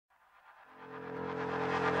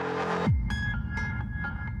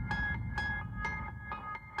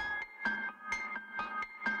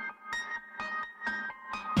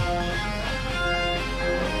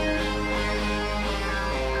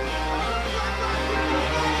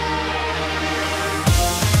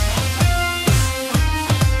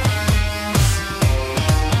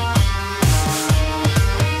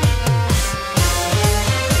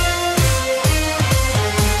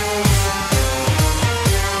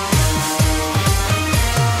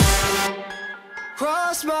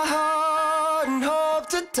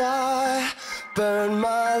die, burn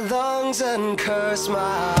my lungs and curse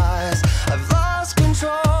my eyes. I've lost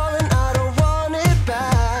control and I don't want it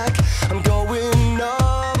back. I'm going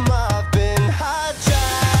numb, I've been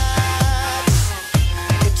hijacked.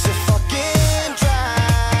 It's a fucking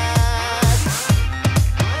drag.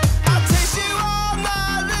 I taste you on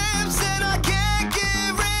my lips and I can't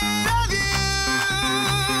get rid of you.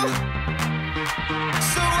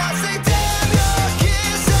 So I say damn your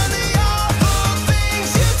kiss and the awful things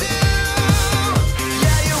you do.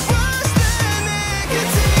 Yeah, you're worse than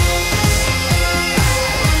nicotine.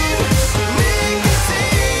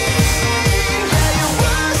 Nicotine. Yeah, you're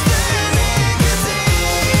worse than nicotine.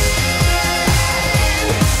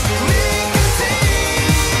 Nicotine.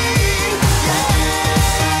 Yeah.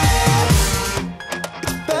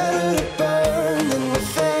 It's better to burn than to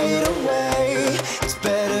fade away. It's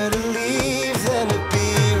better to leave than to be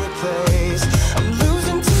replaced. I'm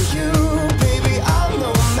losing to you, baby, I'm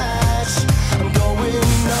no match. I'm going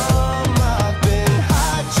numb, I've been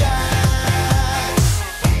hijacked.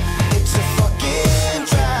 It's a fucking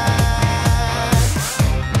drag.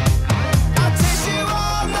 I taste you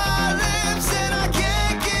on my lips and I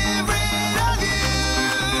can't get rid of you.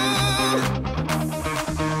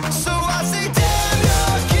 So I say damn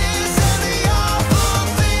your kiss and the awful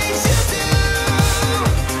things you do.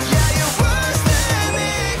 Yeah, you're worse than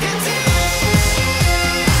nicotine.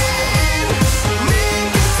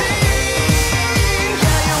 Nicotine.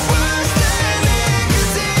 Yeah, you're worse than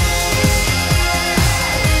nicotine.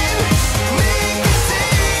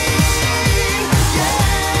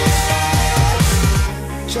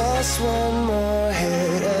 Just one more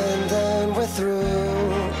hit and then we're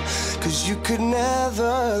through. 'Cause you could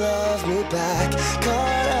never love me back.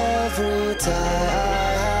 Cut every tie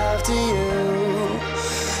I have to you.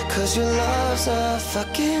 'Cause your love's a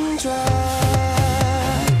fucking drag.